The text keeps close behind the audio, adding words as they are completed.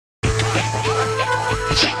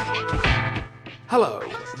Hello,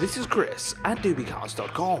 this is Chris at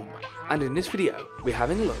Dubicars.com, and in this video we're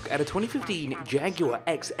having a look at a 2015 Jaguar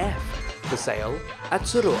XF for sale at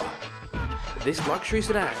Sarur. This luxury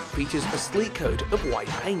sedan features a sleek coat of white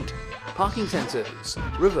paint, parking sensors,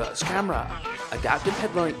 reverse camera, adaptive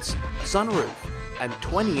headlights, sunroof, and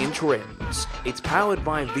 20-inch rims. It's powered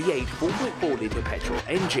by a V8 4.4-litre petrol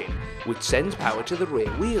engine, which sends power to the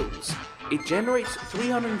rear wheels. It generates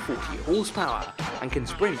 340 horsepower and can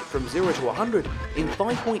sprint from 0 to 100 in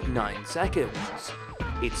 5.9 seconds.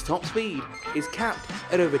 Its top speed is capped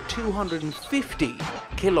at over 250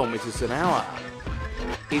 kilometers an hour.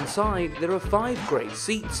 Inside, there are 5 grey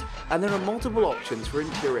seats, and there are multiple options for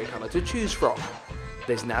interior colour to choose from.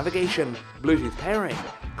 There's navigation, Bluetooth pairing,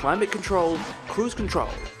 climate control, cruise control,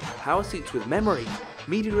 power seats with memory,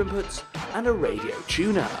 media inputs, and a radio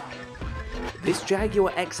tuner. This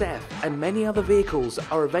Jaguar XF and many other vehicles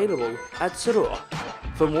are available at Sarur.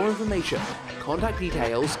 For more information, contact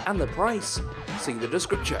details and the price, see the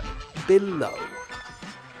description below.